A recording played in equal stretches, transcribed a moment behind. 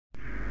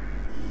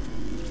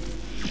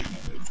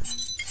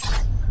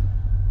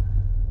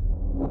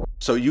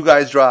So you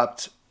guys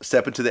dropped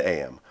Step Into the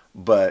AM,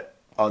 but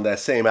on that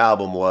same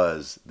album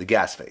was The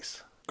Gas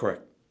Face.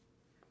 Correct.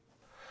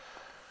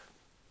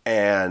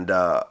 And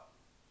at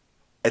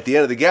the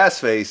end of The Gas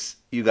Face,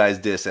 you guys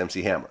diss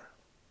MC Hammer.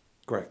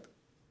 Correct.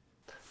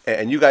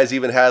 And you guys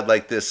even had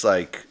this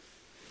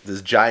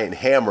giant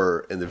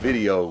hammer in the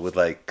video with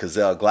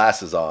Cazelle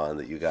glasses on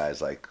that you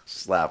guys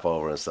slap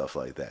over and stuff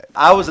like that.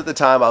 I was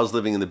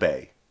living in the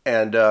Bay,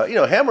 and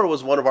Hammer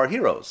was one of our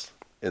heroes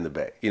in the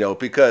Bay.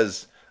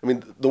 Because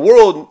the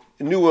world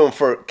knew him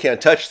for Can't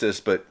Touch This,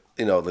 but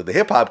the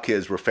hip hop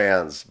kids were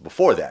fans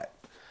before that.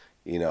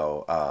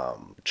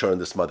 Turn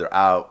This Mother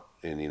Out.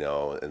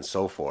 And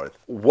so forth.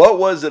 What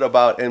was it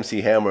about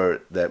MC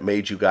Hammer that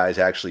made you guys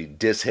actually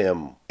diss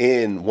him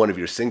in one of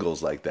your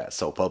singles like that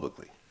so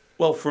publicly?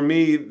 Well, for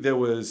me, there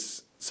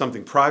was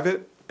something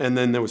private, and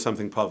then there was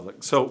something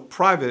public. So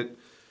private,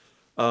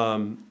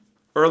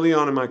 early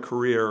on in my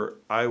career,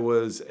 I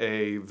was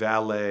a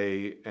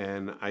valet,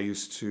 and I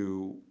used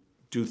to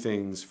do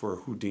things for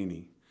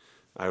Houdini.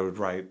 I would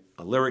write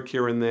a lyric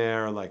here and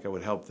there, I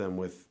would help them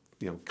with,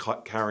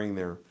 carrying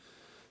their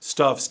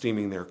stuff,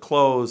 steaming their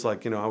clothes. I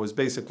was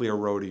basically a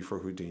roadie for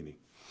Houdini.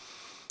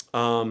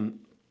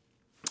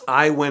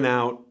 I went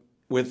out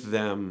with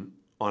them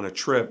on a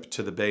trip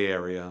to the Bay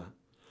Area,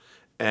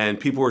 and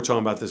people were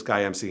talking about this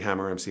guy, MC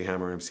Hammer, MC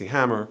Hammer, MC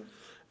Hammer.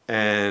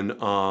 And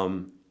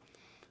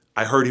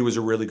I heard he was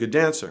a really good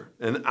dancer.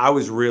 And I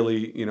was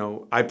really,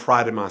 I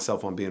prided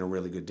myself on being a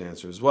really good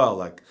dancer as well.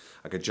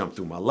 I could jump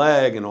through my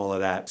leg and all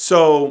of that.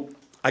 So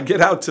I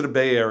get out to the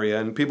Bay Area,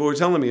 and people were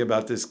telling me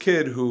about this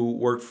kid who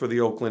worked for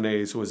the Oakland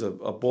A's, who was a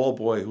ball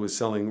boy who was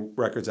selling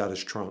records out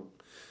his trunk.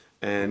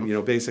 And,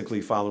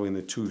 basically following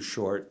the Too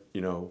Short,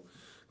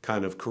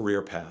 kind of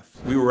career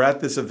path. We were at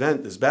this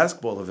event, this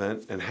basketball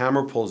event, and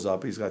Hammer pulls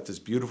up. He's got this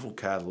beautiful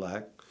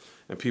Cadillac,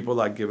 and people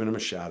giving him a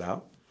shout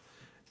out.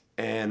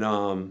 And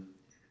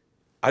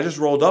I just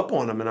rolled up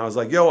on him, and I was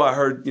like, yo, I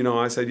heard,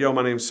 I said, yo,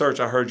 my name's Serch.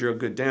 I heard you're a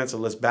good dancer.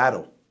 Let's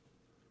battle.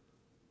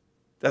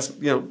 That's,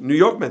 New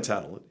York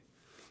mentality.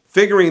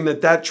 Figuring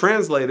that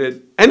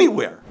translated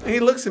anywhere. And he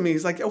looks at me,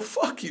 he's like, yo,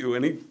 fuck you.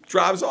 And he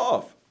drives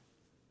off.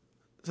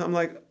 So I'm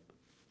like,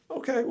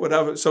 okay,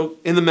 whatever. So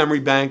in the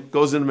memory bank,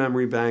 goes in the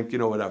memory bank,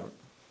 whatever.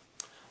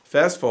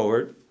 Fast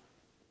forward,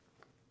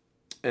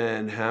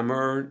 and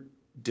Hammer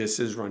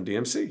disses Run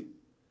DMC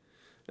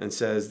and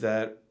says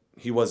that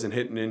he wasn't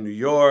hitting in New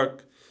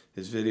York,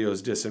 his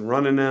videos dissing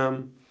running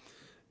them.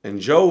 And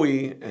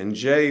Joey and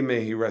Jay,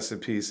 may he rest in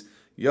peace,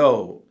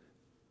 yo,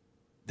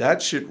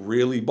 that shit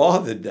really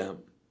bothered them.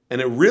 And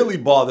it really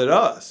bothered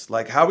us.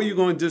 How are you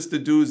going to diss the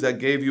dudes that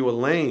gave you a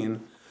lane?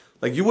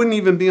 You wouldn't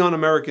even be on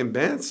American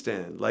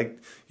Bandstand.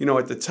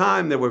 At the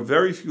time, there were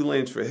very few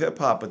lanes for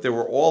hip-hop, but they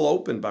were all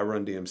opened by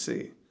Run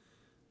DMC.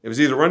 It was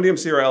either Run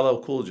DMC or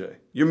LL Cool J.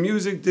 Your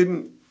music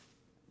didn't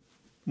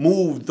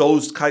move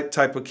those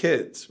type of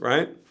kids,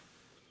 right?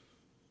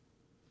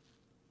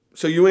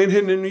 So you ain't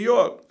hitting in New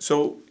York.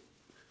 So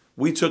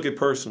we took it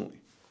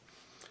personally.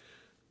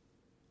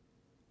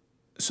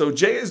 So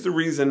Jay is the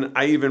reason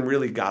I even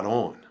really got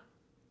on.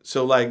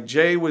 So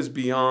Jay was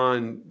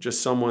beyond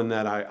just someone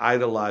that I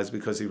idolized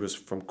because he was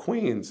from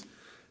Queens.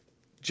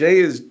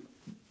 Jay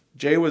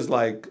was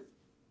like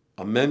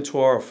a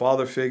mentor, a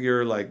father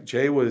figure.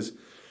 Jay was,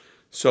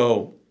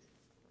 so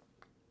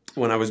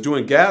when I was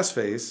doing Gas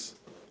Face,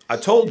 I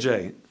told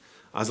Jay,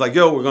 I was like,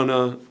 yo, we're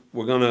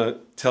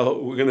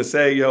gonna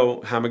say,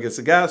 yo, Hammer gets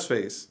a Gas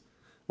Face.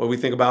 What do we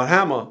think about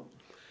Hammer?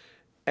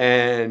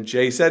 And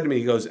Jay said to me,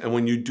 he goes, and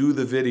when you do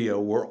the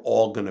video, we're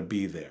all gonna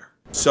be there.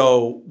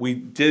 So we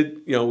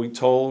did, we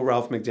told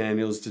Ralph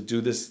McDaniels to do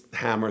this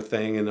Hammer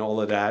thing and all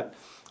of that.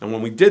 And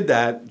when we did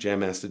that, Jam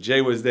Master Jay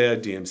was there,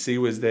 DMC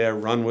was there,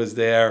 Run was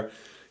there.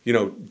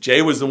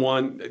 Jay was the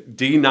one,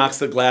 D knocks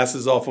the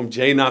glasses off him,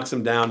 Jay knocks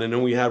him down, and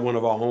then we had one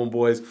of our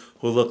homeboys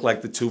who looked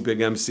like the Too Big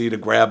MC to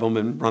grab him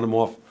and run him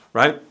off,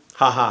 right?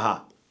 Ha, ha,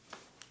 ha.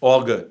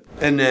 All good.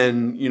 And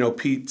then,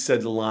 Pete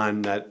said the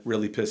line that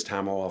really pissed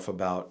Hammer off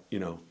about,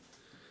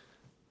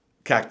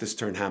 Cactus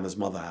turned Hammer's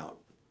mother out.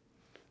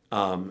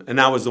 And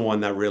that was the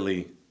one that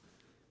really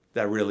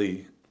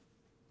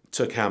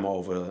took Hammer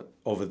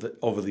over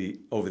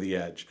the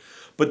edge.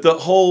 But the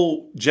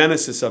whole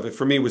genesis of it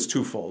for me was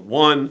twofold.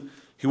 One,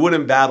 he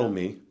wouldn't battle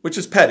me, which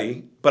is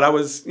petty, but I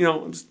was, I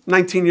was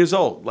 19 years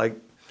old.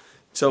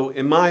 So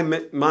in my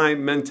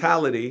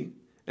mentality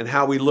and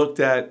how we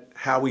looked at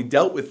how we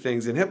dealt with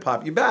things in hip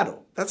hop, you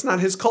battle. That's not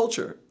his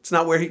culture. It's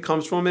not where he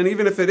comes from. And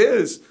even if it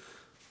is,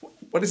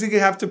 what does he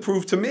have to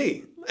prove to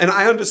me? And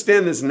I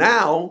understand this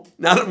now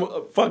that I'm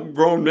a fucking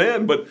grown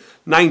man, but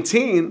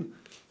 19,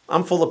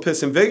 I'm full of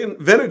piss and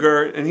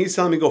vinegar, and he's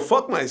telling me go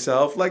fuck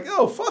myself.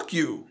 Oh, fuck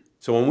you.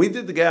 So when we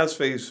did the Gas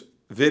Face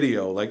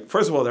video,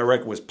 first of all, that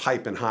record was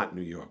piping hot in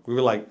New York. We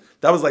were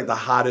that was the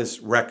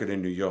hottest record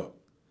in New York.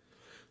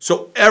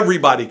 So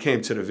everybody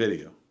came to the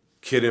video.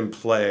 Kid and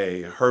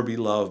Play, Herbie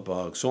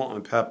Lovebug, Salt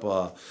and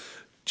Pepper,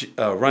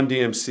 Run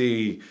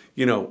DMC,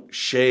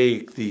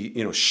 Shake,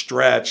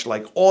 Stretch,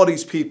 all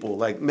these people,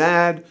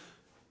 Mad.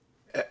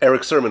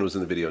 Eric Sermon was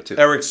in the video too.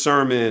 Eric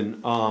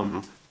Sermon,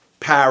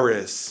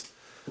 Paris,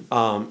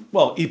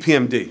 well,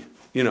 EPMD,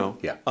 you know.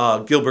 Yeah.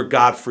 Gilbert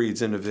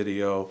Gottfried's in the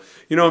video.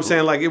 You know what I'm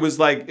saying? Like it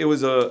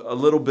was a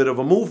little bit of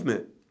a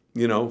movement,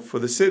 you know, for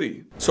the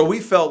city. So we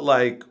felt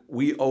like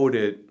we owed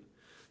it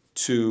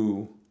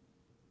to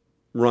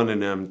Run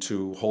and them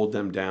to hold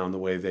them down the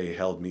way they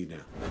held me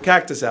down.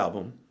 Cactus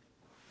album.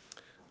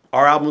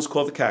 Our album was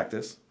called The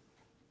Cactus.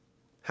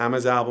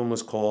 Hammer's album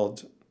was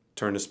called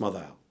Turn This Mother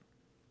Out.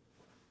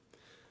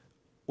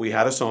 We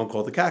had a song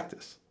called The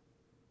Cactus.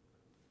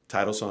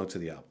 Title song to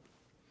the album.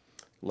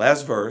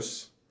 Last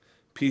verse,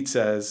 Pete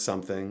says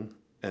something,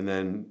 and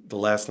then the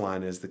last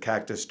line is, the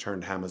cactus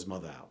turned Hammer's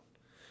mother out.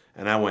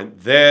 And I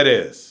went, there it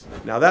is.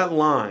 Now that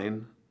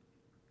line,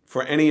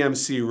 for any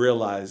MC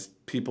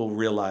people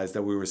realized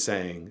that we were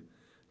saying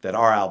that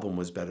our album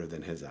was better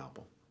than his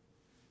album.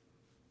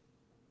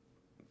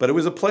 But it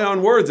was a play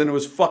on words, and it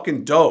was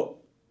fucking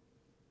dope.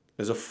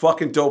 It was a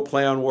fucking dope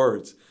play on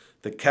words.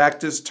 The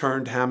cactus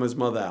turned Hammer's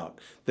mother out.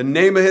 The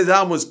name of his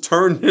album was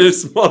Turn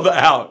His Mother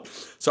Out.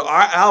 So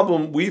our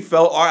album, we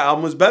felt our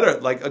album was better.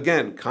 Like,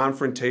 again,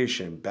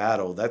 confrontation,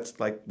 battle. That's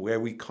like where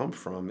we come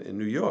from in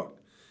New York.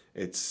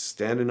 It's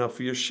standing up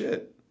for your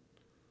shit.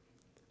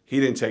 He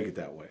didn't take it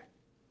that way.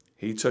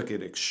 He took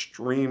it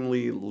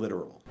extremely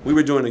literal. We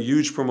were doing a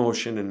huge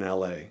promotion in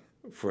LA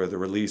for the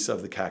release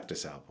of the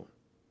Cactus album.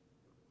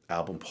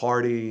 Album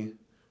party,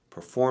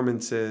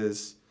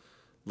 performances.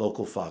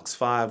 Local Fox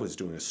 5 was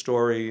doing a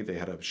story. They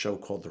had a show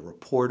called The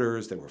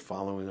Reporters. They were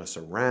following us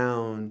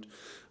around.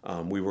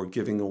 We were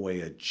giving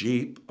away a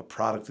Jeep, a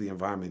Product of the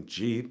Environment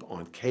Jeep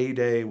on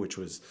K-Day, which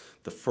was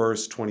the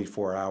first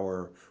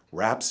 24-hour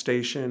rap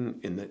station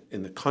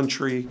in the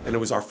country. And it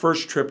was our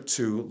first trip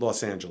to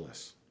Los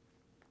Angeles.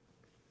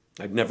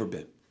 I'd never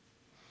been.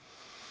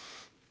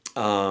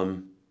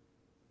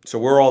 So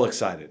we're all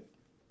excited.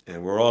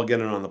 And we're all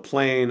getting on the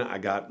plane. I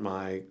got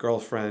my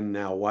girlfriend,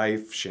 now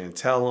wife,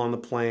 Chantel, on the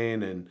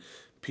plane. And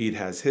Pete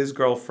has his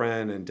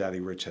girlfriend. And Daddy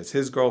Rich has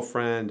his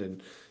girlfriend.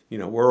 And, you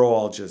know, we're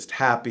all just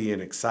happy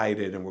and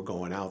excited. And we're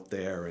going out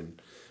there.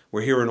 And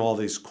we're hearing all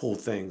these cool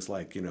things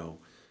like, you know,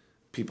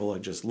 people are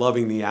just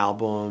loving the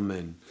album.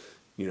 And,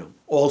 you know,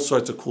 all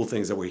sorts of cool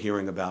things that we're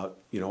hearing about,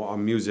 you know, our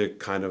music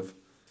kind of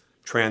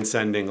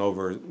transcending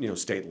over, you know,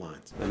 state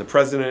lines. And the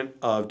president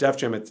of Def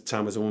Jam at the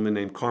time was a woman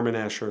named Carmen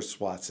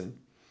Ashurst Watson.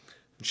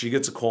 She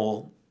gets a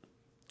call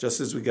just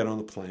as we get on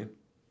the plane.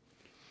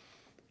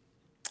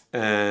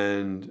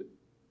 And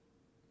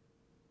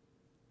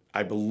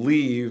I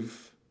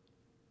believe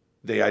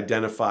they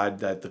identified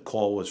that the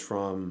call was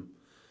from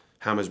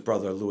Hammer's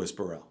brother, Louis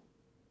Burrell.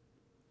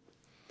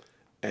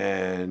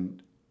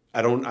 And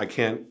I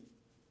can't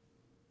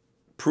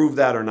prove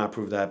that or not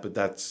prove that, but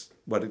that's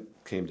what it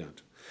came down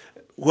to.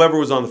 Whoever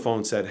was on the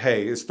phone said,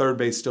 hey, is Third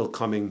Base still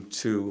coming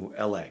to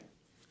LA?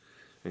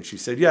 And she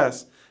said,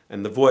 yes.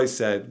 And the voice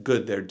said,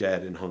 good, they're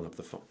dead, and hung up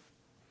the phone.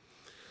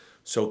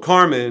 So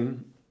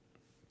Carmen,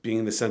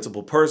 being the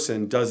sensible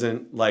person,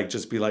 doesn't like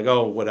just be like,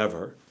 oh,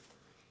 whatever.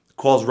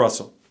 Calls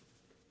Russell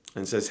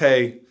and says,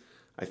 hey,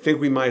 I think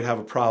we might have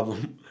a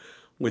problem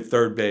with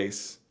Third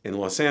Base in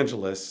Los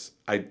Angeles.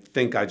 I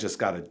think I just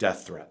got a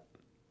death threat.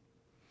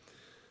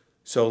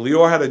 So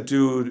Lior had a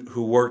dude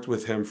who worked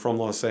with him from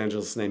Los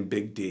Angeles named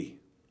Big D.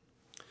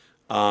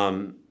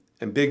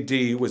 And Big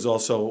D was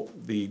also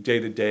the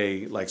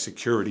day-to-day like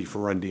security for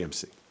Run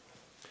DMC.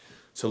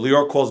 So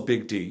Lior calls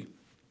Big D,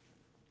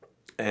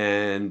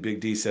 and Big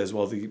D says,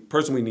 well, the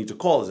person we need to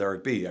call is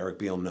Eric B. Eric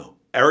B will know.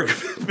 Eric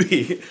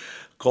B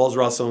calls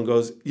Russell and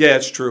goes, yeah,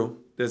 it's true.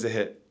 There's a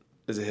hit.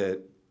 There's a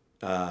hit.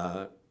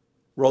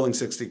 Rolling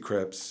 60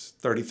 Crips,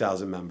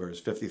 30,000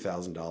 members,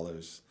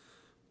 $50,000,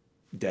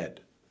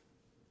 dead.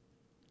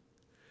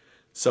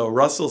 So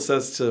Russell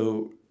says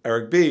to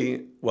Eric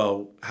B,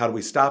 well, how do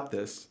we stop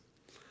this?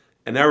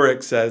 And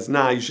Eric says,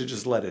 nah, you should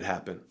just let it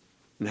happen,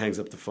 and hangs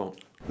up the phone.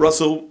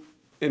 Russell,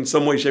 in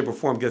some way, shape, or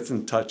form, gets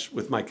in touch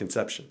with Mike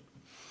Concepcion.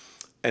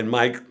 And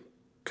Mike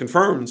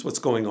confirms what's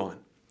going on.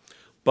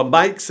 But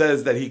Mike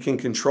says that he can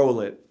control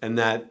it and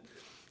that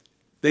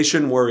they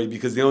shouldn't worry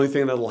because the only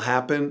thing that'll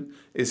happen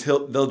is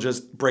they'll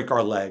just break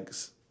our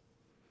legs.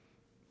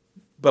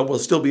 But we'll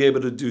still be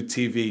able to do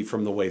TV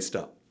from the waist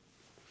up.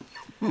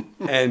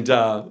 And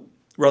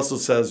Russell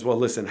says, well,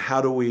 listen,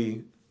 how do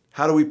we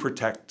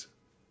protect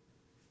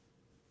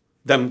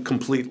them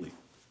completely?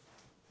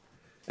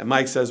 And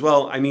Mike says,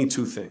 well, I need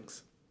two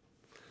things.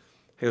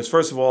 He goes,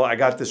 first of all, I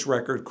got this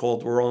record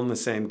called We're All in the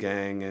Same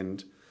Gang,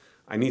 and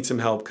I need some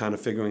help kind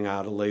of figuring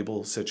out a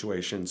label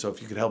situation, so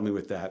if you could help me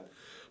with that.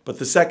 But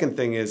the second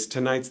thing is,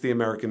 tonight's the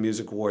American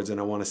Music Awards, and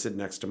I want to sit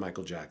next to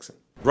Michael Jackson.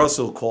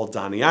 Russell called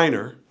Donnie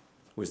Einer,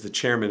 who was the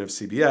chairman of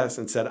CBS,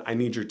 and said, I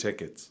need your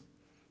tickets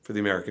for the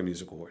American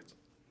Music Awards.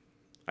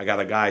 I got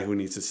a guy who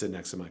needs to sit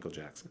next to Michael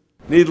Jackson.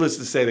 Needless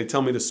to say, they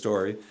tell me the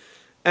story.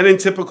 And in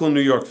typical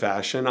New York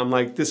fashion, I'm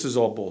like, this is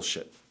all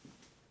bullshit.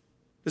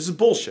 This is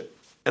bullshit.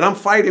 And I'm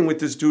fighting with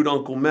this dude,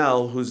 Uncle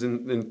Mel, who's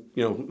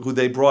who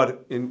they brought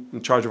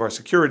in charge of our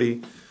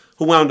security,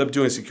 who wound up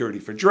doing security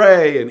for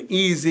Dre and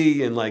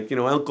Easy, and like, you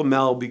know, Uncle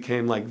Mel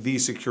became like the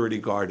security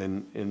guard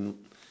in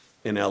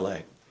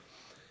LA.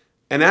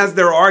 And as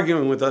they're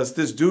arguing with us,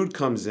 this dude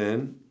comes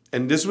in,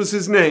 and this was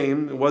his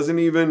name. It wasn't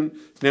even,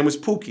 his name was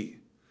Pookie.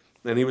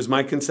 And he was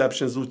Mike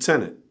Concepcion's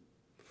lieutenant.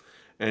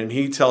 And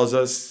he tells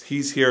us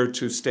he's here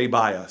to stay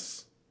by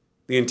us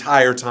the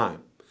entire time.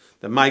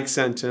 That Mike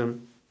sent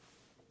him,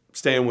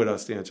 staying with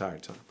us the entire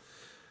time.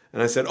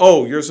 And I said,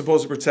 oh, you're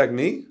supposed to protect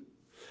me?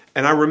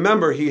 And I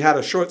remember he had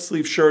a short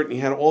sleeve shirt and he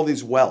had all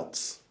these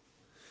welts.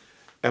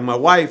 And my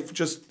wife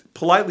just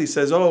politely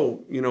says,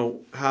 oh, you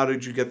know, how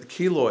did you get the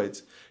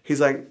keloids? He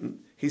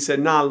said,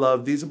 nah,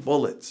 love, these are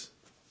bullets.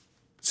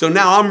 So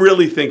now I'm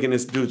really thinking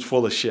this dude's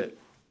full of shit,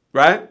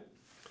 right?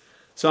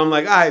 So I'm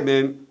like, all right,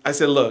 man. I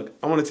said, look,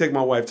 I want to take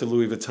my wife to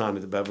Louis Vuitton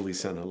at the Beverly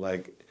Center.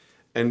 Like,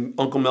 and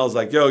Uncle Mel's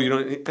like, yo, you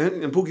don't,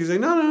 and Pookie's like,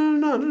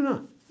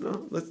 no.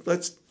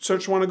 Let's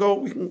Serch want to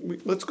go,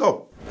 let's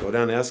go. Go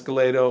down the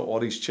escalator, all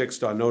these chicks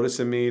start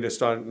noticing me, they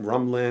start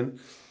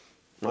rumbling.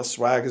 My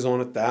swag is on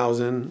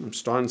 1,000. I'm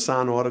starting to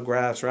sign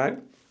autographs, right?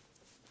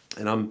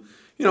 And I'm,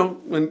 you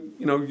know, when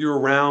you're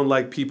around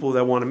like people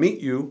that want to meet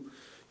you,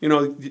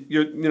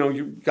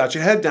 you got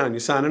your head down, you're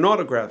signing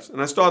autographs.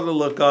 And I started to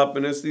look up,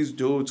 and there's these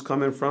dudes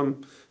coming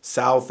from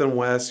south and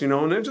west,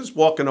 and they're just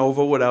walking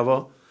over,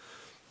 whatever.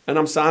 And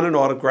I'm signing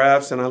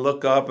autographs, and I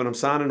look up, and I'm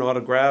signing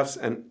autographs.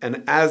 And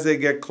as they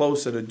get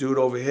closer, the dude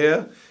over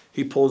here,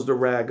 he pulls the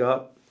rag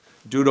up.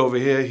 Dude over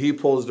here, he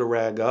pulls the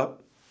rag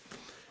up.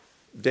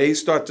 They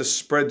start to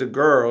spread the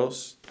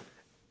girls.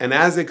 And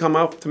as they come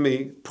up to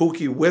me,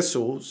 Pookie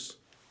whistles.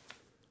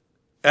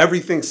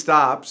 Everything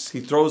stops.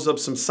 He throws up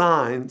some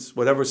signs,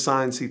 whatever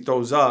signs he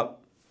throws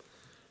up.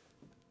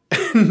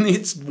 And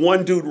it's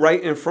one dude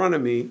right in front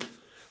of me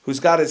who's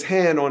got his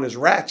hand on his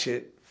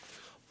ratchet,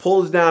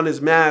 pulls down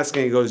his mask,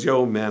 and he goes,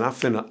 yo, man,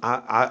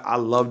 I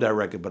love that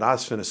record, but I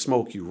was finna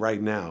smoke you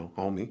right now,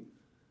 homie.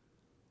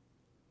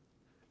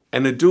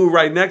 And the dude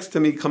right next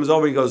to me comes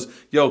over, he goes,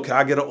 yo, can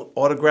I get an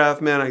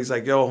autograph, man? And he's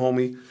like, yo,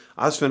 homie,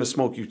 I was finna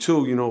smoke you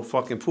too.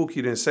 Fucking Pookie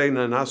didn't say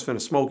nothing. I was finna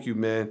smoke you,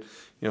 man.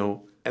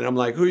 And I'm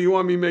like, who you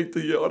want me to make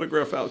the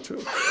autograph out to?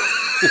 so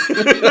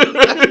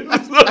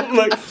I'm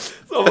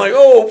like,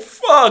 oh,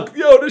 fuck,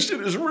 yo, this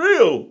shit is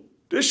real.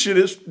 This shit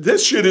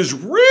is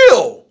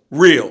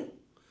real.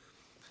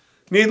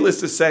 Needless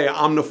to say,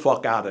 I'm the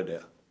fuck out of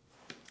there.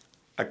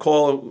 I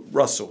call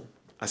Russell.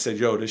 I said,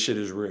 yo, this shit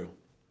is real.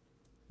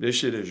 This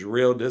shit is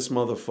real. This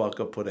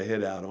motherfucker put a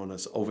hit out on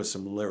us over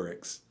some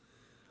lyrics.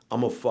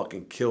 I'm gonna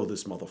fucking kill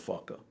this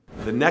motherfucker.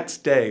 The next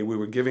day, we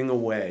were giving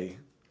away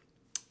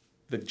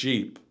the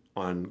Jeep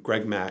on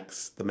Greg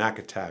Mack's The Mac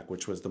Attack,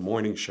 which was the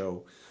morning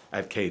show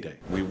at K-Day.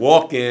 We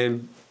walk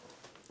in,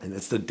 and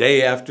it's the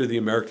day after the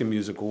American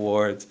Music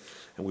Awards.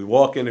 And we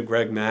walk into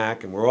Greg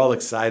Mack, and we're all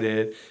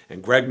excited,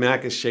 and Greg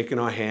Mack is shaking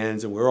our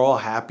hands, and we're all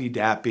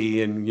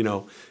happy-dappy and,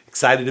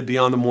 excited to be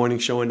on the morning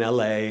show in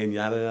LA, and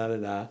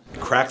yada-da-da-da.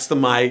 Cracks the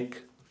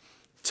mic,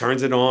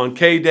 turns it on,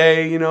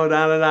 K-Day,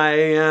 da-da-da,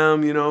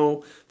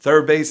 AM,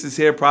 Third Base is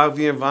here,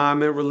 Privacy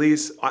Environment,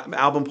 release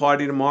album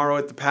party tomorrow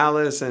at the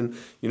Palace, and,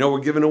 we're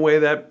giving away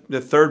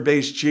the Third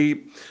Base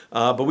Jeep.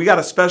 But we got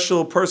a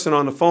special person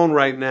on the phone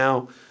right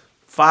now.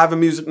 5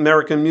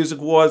 American Music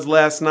Awards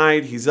last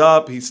night. He's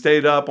up. He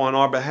stayed up on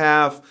our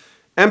behalf.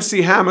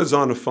 MC Hammer's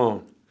on the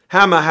phone.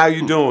 Hammer, how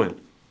you doing?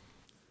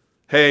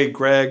 Hey,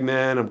 Greg,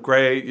 man, I'm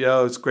great.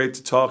 Yo, it's great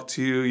to talk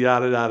to you.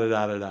 Yada, yada,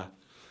 yada, yada.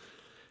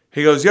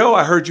 He goes, yo,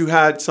 I heard you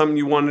had something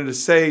you wanted to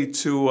say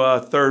to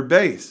Third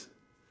Base.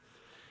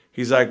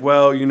 He's like,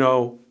 well,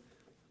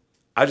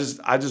 I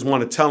just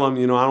want to tell him,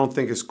 I don't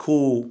think it's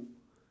cool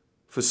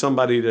for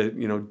somebody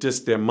to, diss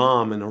their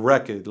mom in a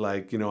record.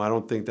 Like, I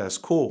don't think that's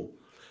cool.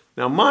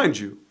 Now, mind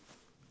you,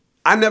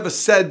 I never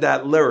said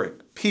that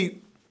lyric.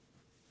 Pete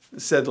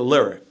said the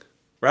lyric,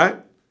 right?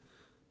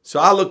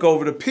 So I look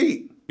over to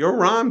Pete. Your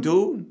rhyme,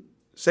 dude.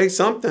 Say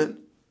something.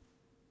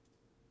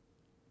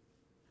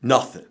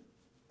 Nothing.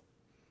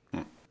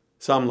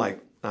 So I'm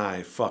like, all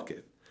right, fuck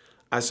it.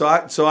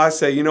 So I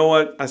say, you know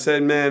what? I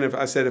said, man,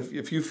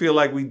 if you feel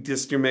like we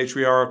dissed your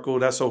matriarchal,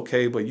 that's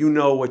okay, but you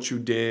know what you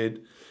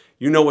did.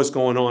 You know what's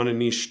going on in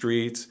these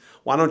streets.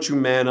 Why don't you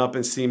man up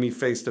and see me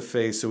face to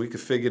face so we can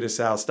figure this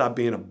out? Stop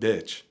being a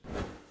bitch.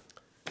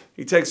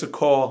 He takes a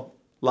call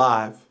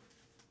live.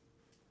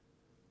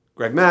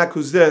 Greg Mack,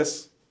 who's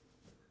this?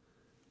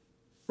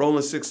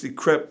 Rollin 60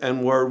 Crip,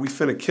 N-word. We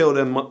finna kill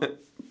them.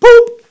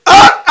 Boop!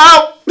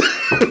 Out!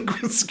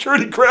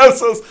 Security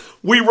grabs us.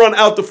 We run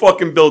out the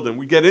fucking building.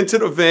 We get into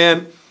the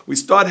van. We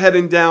start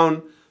heading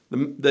down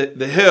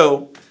the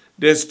hill.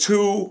 There's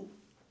 2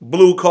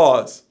 blue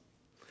cars.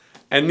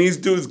 And these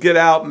dudes get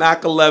out,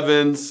 Mac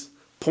 11s,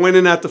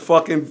 pointing at the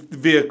fucking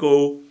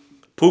vehicle.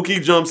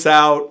 Pookie jumps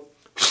out,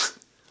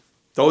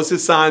 throws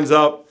his signs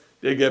up.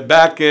 They get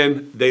back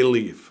in, they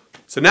leave.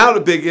 So now the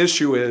big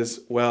issue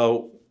is,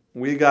 well,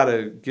 we got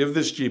to give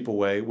this Jeep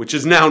away, which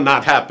is now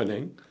not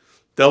happening.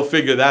 They'll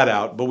figure that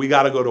out, but we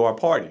got to go to our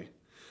party.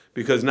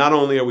 Because not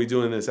only are we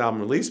doing this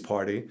album release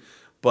party,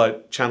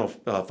 but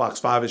Fox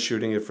 5 is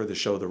shooting it for the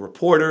show The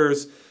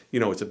Reporters. you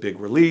know, it's a big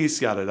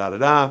release, yada, yada,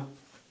 yada.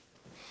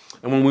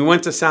 And when we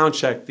went to sound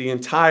check, the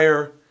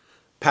entire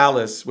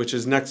palace, which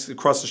is next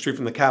across the street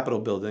from the Capitol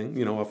building,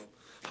 you know,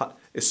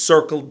 is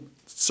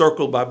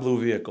circled by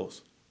blue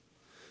vehicles.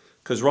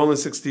 Because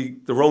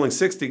the Rolling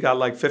 60 got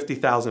like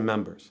 50,000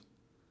 members.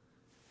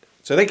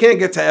 So they can't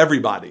get to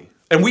everybody.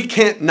 And we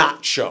can't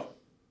not show.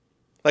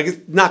 Like,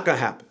 it's not going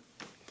to happen.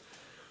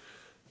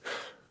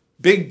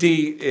 Big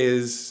D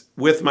is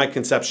with Mike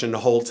Concepcion the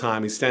whole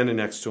time. He's standing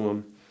next to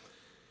him.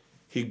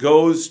 He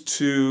goes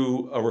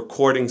to a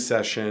recording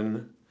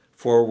session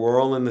for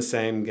We're All in the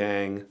Same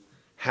Gang.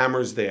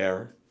 Hammer's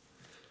there.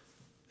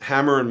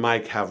 Hammer and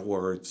Mike have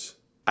words.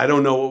 I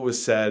don't know what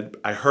was said.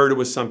 I heard it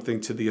was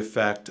something to the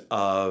effect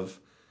of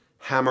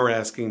Hammer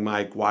asking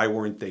Mike, why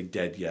weren't they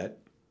dead yet?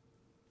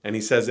 And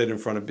he says it in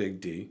front of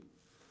Big D.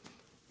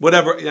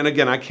 Whatever, and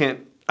again,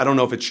 I don't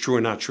know if it's true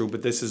or not true,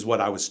 but this is what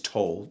I was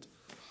told.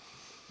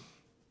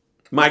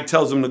 Mike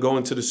tells him to go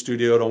into the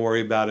studio, don't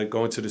worry about it,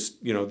 go into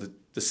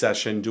the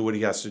session, do what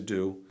he has to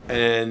do.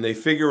 And they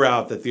figure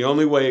out that the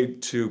only way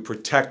to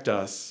protect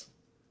us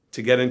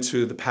to get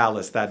into the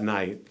palace that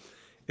night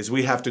is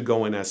we have to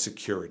go in as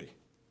security.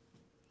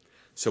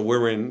 So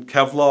we're in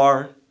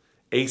Kevlar,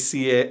 I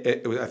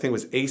think it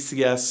was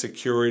ACS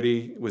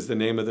Security was the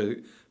name of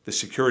the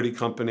security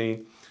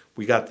company.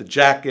 We got the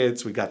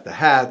jackets, we got the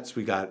hats,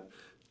 we got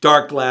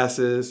dark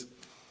glasses.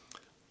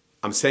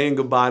 I'm saying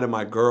goodbye to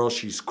my girl.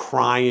 She's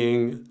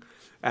crying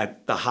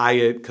at the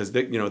Hyatt because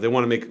they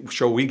want to make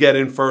sure we get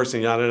in first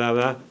and yada yada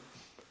yada.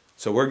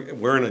 So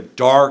we're in a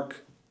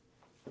dark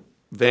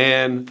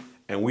van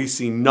and we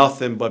see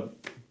nothing but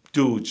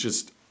dudes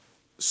just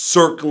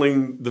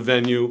circling the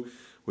venue.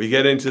 We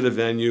get into the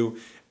venue.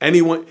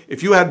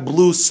 If you had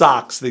blue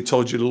socks, they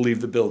told you to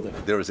leave the building.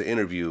 There was an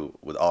interview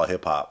with All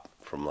Hip Hop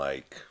from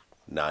like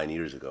 9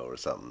 years ago or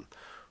something,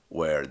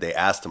 where they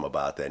asked him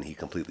about that and he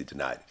completely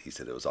denied it. He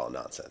said it was all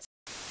nonsense.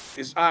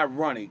 It's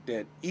ironic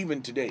that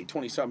even today,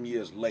 20-something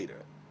years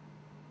later,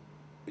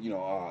 you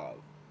know,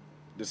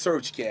 the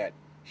Serch cat,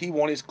 he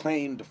wanted his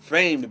claim to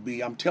fame to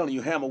be, I'm telling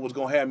you, Hammer was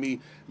going to have me,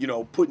 you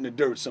know, put in the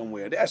dirt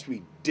somewhere. That's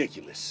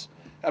ridiculous.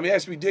 I mean,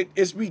 it's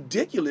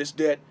ridiculous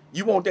that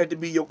you want that to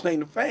be your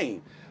claim to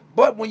fame.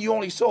 But when you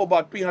only sold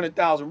about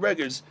 300,000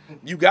 records,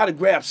 you got to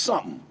grab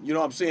something. You know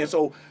what I'm saying?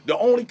 So the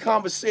only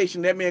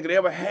conversation that man could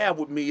ever have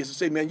with me is to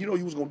say, man, you know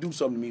you was going to do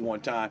something to me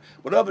one time.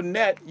 But other than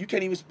that, you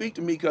can't even speak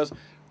to me because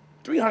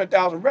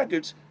 300,000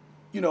 records,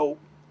 you know,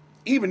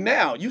 even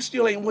now, you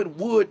still ain't with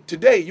Wood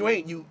today. You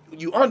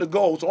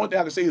undergo, so the only thing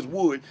I can say is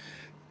Wood.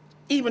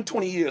 Even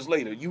 20 years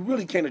later, you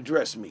really can't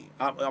address me.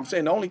 I'm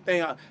saying the only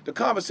thing, the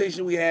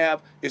conversation we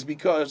have is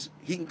because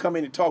he can come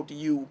in and talk to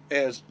you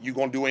as you're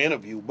going to do an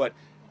interview. But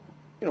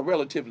you know,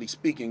 relatively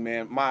speaking,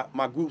 man,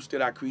 my groups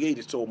that I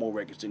created sold more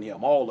records than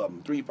him. All of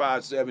them.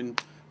 357,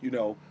 you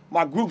know,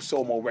 my group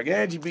sold more records.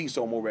 Angie B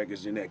sold more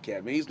records than that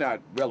cat, man. He's not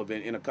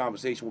relevant in a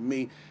conversation with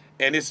me.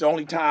 And it's the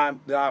only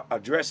time that I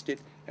addressed it.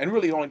 And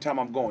really the only time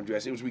I'm going to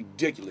address it. It was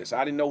ridiculous.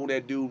 I didn't know who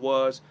that dude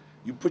was.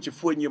 You put your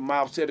foot in your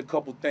mouth, said a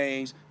couple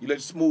things. You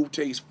let smooth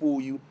taste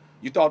fool you.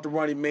 You thought the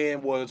Running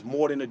Man was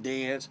more than a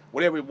dance,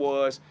 whatever it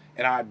was.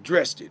 And I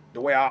addressed it the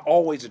way I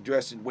always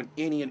addressed it with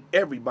any and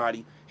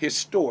everybody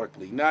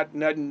historically. Not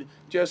nothing,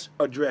 just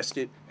addressed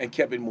it and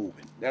kept it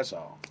moving. That's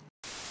all.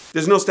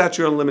 There's no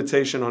statute of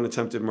limitation on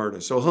attempted murder.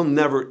 So he'll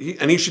never,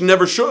 and he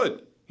never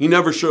should. He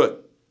never should.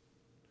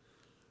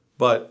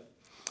 But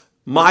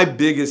my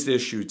biggest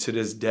issue to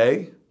this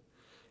day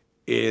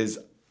is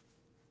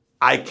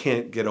I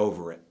can't get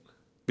over it.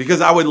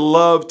 Because I would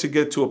love to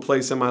get to a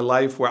place in my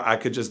life where I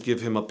could just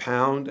give him a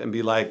pound and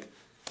be like,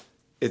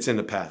 it's in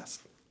the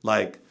past.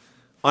 Like,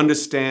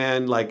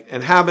 understand, like,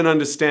 and have an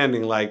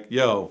understanding, like,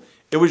 yo,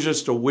 it was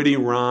just a witty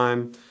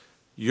rhyme.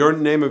 Your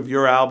name of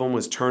your album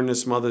was Turn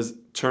This Mother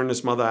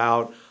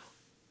Out.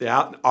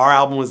 Our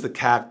album was The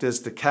Cactus.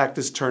 The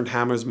Cactus turned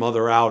Hammer's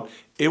mother out.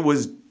 It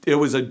was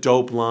a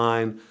dope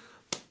line.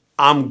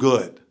 I'm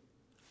good.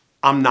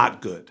 I'm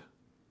not good.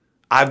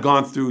 I've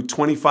gone through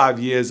 25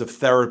 years of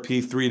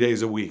therapy 3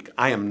 days a week.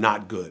 I am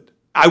not good.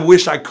 I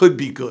wish I could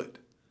be good.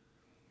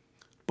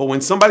 But when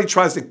somebody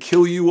tries to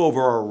kill you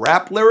over a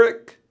rap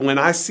lyric, when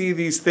I see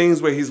these things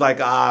where he's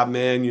like, ah,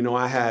 man, you know,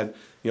 I had,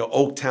 you know,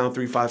 Oaktown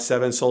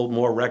 357 sold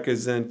more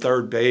records than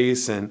Third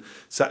Base, and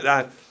so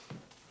that,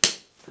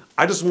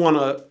 I just want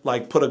to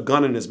like put a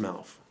gun in his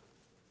mouth.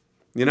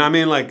 You know what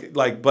I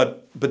mean?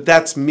 But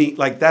that's me.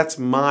 Like, that's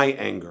my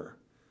anger.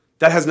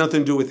 That has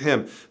nothing to do with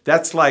him.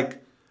 That's like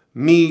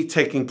me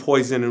taking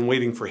poison and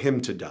waiting for him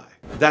to die.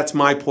 That's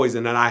my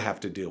poison that I have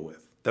to deal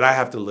with, that I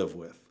have to live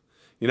with.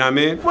 You know what I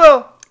mean?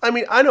 Well, I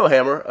mean, I know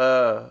Hammer.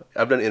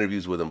 I've done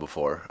interviews with him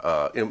before.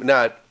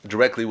 Not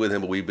directly with him,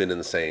 but we've been in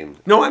the same,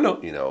 no, I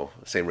know, you know,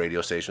 same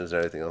radio stations and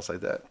everything else like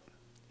that.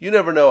 You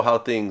never know how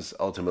things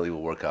ultimately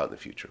will work out in the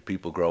future.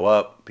 People grow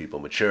up, people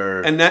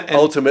mature, and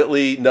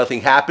ultimately nothing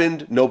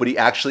happened. Nobody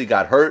actually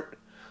got hurt.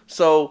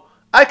 So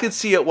I could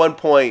see at one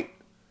point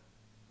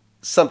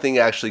something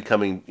actually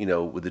coming, you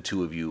know, with the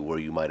two of you where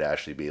you might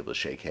actually be able to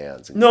shake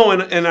hands. No,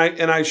 and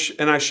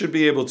I should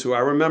be able to. I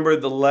remember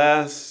the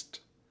last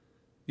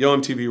Yo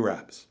MTV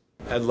Raps.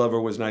 Ed Lover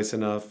was nice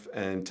enough,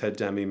 and Ted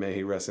Demme, may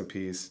he rest in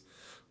peace,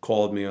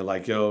 called me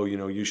like, yo, you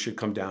know, you should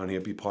come down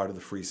here, be part of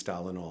the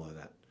freestyle and all of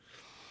that.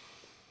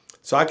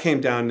 So I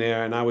came down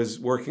there, and I was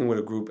working with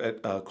a group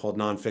called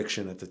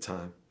Nonfiction at the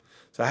time.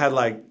 So I had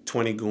like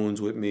 20 goons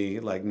with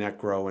me, like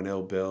Necro and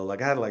Ill Bill.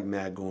 Like I had like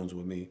mad goons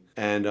with me.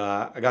 And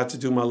I got to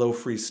do my little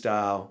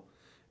freestyle.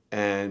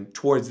 And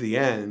towards the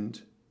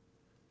end,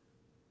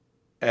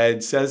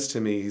 Ed says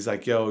to me, he's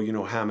like, yo, you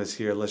know, Hammer's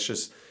here. Let's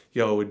just,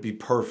 yo, it'd be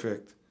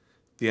perfect.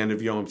 The end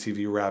of Yo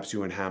MTV Raps,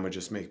 you and Hammer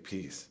just make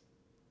peace.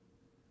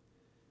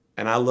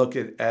 And I look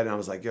at Ed and I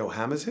was like, yo,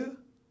 Hammer's here?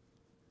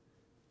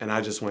 And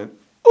I just went,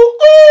 ooh,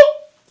 ooh.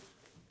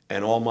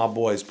 And all my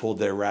boys pulled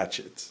their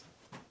ratchets.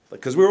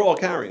 Because we were all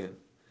carrying.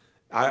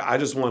 I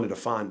just wanted to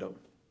find them.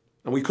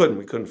 And we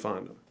couldn't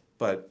find them.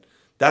 But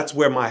that's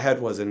where my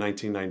head was in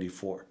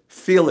 1994.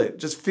 Feel it.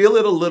 Just feel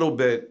it a little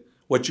bit,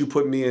 what you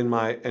put me and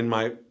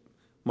my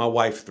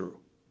wife through.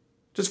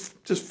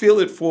 Just feel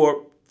it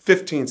for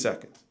 15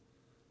 seconds.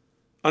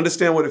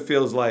 Understand what it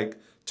feels like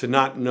to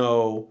not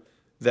know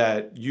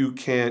that you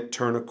can't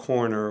turn a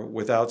corner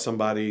without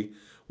somebody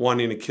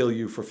wanting to kill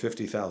you for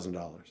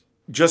 $50,000.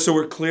 Just so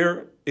we're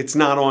clear, it's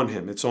not on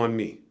him, it's on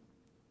me.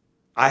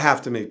 I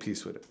have to make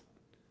peace with it.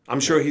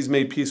 I'm sure he's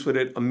made peace with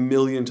it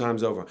 1,000,000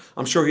 times over.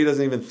 I'm sure he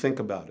doesn't even think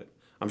about it.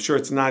 I'm sure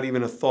it's not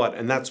even a thought,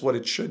 and that's what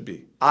it should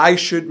be. I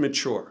should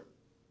mature.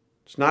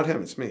 It's not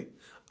him, it's me.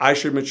 I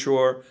should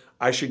mature.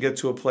 I should get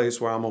to a place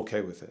where I'm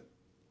okay with it.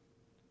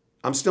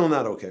 I'm still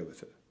not okay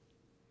with it.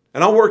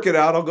 And I'll work it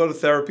out. I'll go to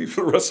therapy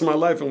for the rest of my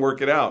life and work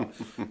it out.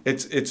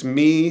 It's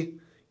me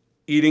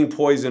eating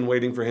poison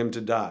waiting for him to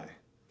die.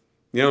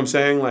 You know what I'm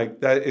saying? Like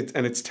that,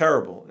 and it's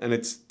terrible, and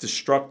it's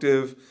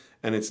destructive,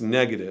 and it's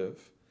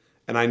negative.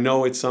 And I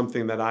know it's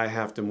something that I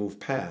have to move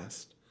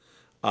past.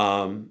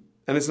 And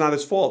it's not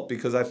his fault,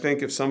 because I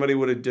think if somebody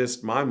would have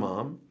dissed my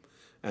mom,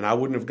 and I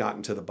wouldn't have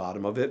gotten to the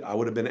bottom of it, I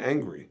would have been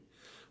angry.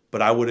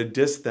 But I would have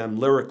dissed them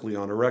lyrically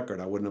on a record.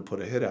 I wouldn't have put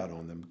a hit out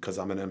on them because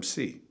I'm an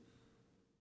MC.